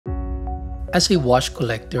As a watch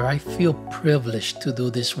collector, I feel privileged to do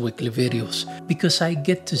these weekly videos because I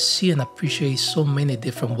get to see and appreciate so many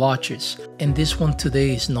different watches, and this one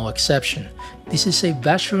today is no exception. This is a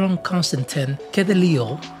Vacheron Constantin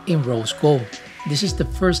Quai in rose gold. This is the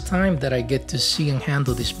first time that I get to see and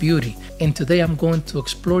handle this beauty, and today I'm going to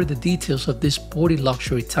explore the details of this sporty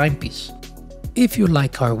luxury timepiece. If you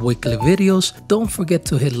like our weekly videos, don't forget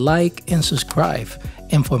to hit like and subscribe,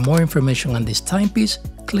 and for more information on this timepiece,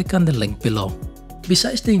 click on the link below.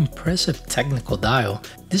 Besides the impressive technical dial,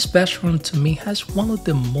 this Vacheron to me has one of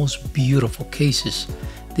the most beautiful cases.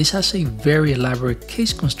 This has a very elaborate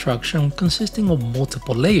case construction consisting of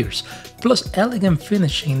multiple layers, plus elegant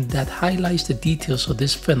finishing that highlights the details of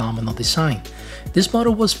this phenomenal design. This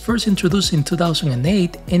model was first introduced in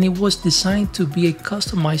 2008 and it was designed to be a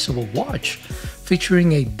customizable watch,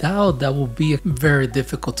 featuring a dial that will be very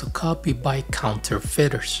difficult to copy by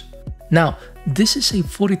counterfeiters. Now, this is a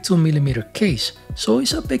 42mm case, so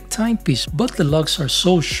it's a big timepiece, but the lugs are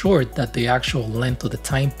so short that the actual length of the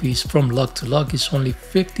timepiece from lug to lug is only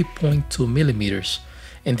 50.2mm,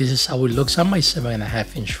 and this is how it looks on my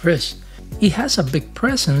 7.5-inch wrist. It has a big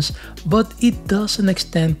presence, but it doesn't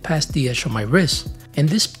extend past the edge of my wrist, and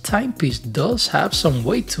this timepiece does have some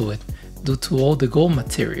weight to it due to all the gold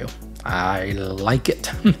material. I like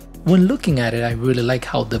it. When looking at it, I really like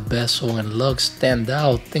how the bezel and lugs stand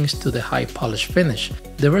out thanks to the high polish finish.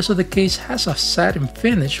 The rest of the case has a satin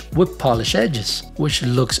finish with polished edges, which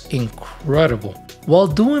looks incredible. While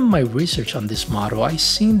doing my research on this model, I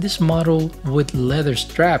seen this model with leather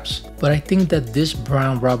straps, but I think that this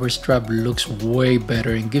brown rubber strap looks way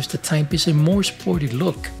better and gives the timepiece a more sporty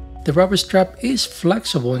look. The rubber strap is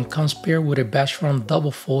flexible and comes paired with a Vacheron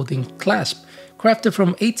double folding clasp, crafted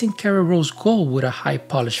from 18-karat rose gold with a high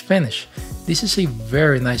polish finish. This is a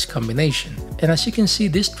very nice combination, and as you can see,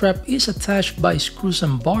 this strap is attached by screws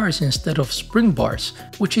and bars instead of spring bars,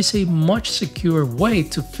 which is a much secure way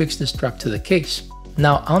to fix the strap to the case.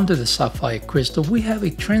 Now, under the sapphire crystal, we have a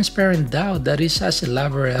transparent dial that is as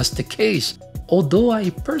elaborate as the case. Although I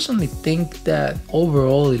personally think that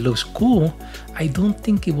overall it looks cool, I don't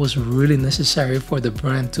think it was really necessary for the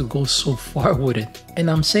brand to go so far with it. And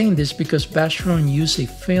I'm saying this because Vacheron used a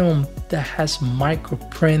film that has micro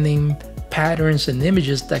printing, patterns and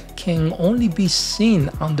images that can only be seen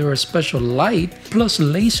under a special light, plus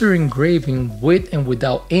laser engraving with and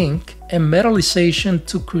without ink, and metallization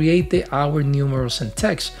to create the hour numerals and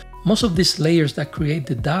text. Most of these layers that create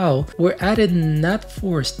the dial were added not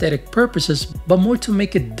for aesthetic purposes, but more to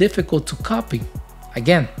make it difficult to copy.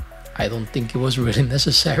 Again, I don't think it was really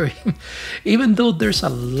necessary. Even though there's a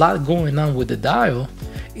lot going on with the dial,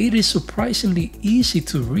 it is surprisingly easy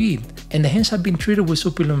to read, and the hands have been treated with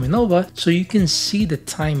Superluminova so you can see the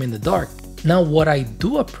time in the dark. Now, what I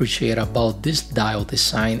do appreciate about this dial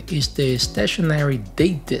design is the stationary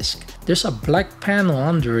date disc. There's a black panel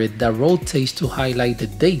under it that rotates to highlight the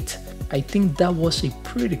date. I think that was a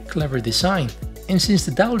pretty clever design. And since the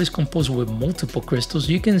dial is composed with multiple crystals,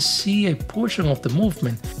 you can see a portion of the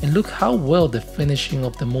movement, and look how well the finishing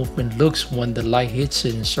of the movement looks when the light hits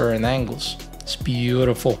it in certain angles. It's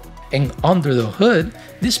beautiful. And under the hood,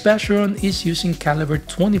 this Vacheron is using caliber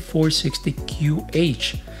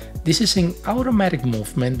 2460QH. This is an automatic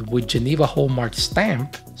movement with Geneva Hallmark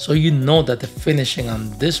stamp, so you know that the finishing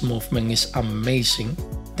on this movement is amazing.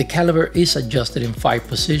 The caliber is adjusted in 5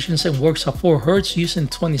 positions and works at 4 Hz using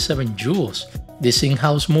 27 joules. This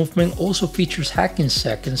in-house movement also features hacking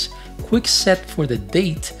seconds, quick set for the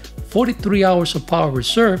date, 43 hours of power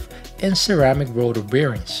reserve, and ceramic rotor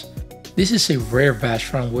bearings. This is a rare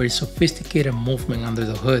Vacheron with a sophisticated movement under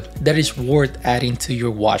the hood that is worth adding to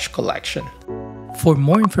your watch collection. For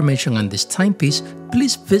more information on this timepiece,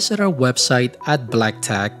 please visit our website at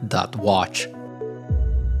blacktag.watch.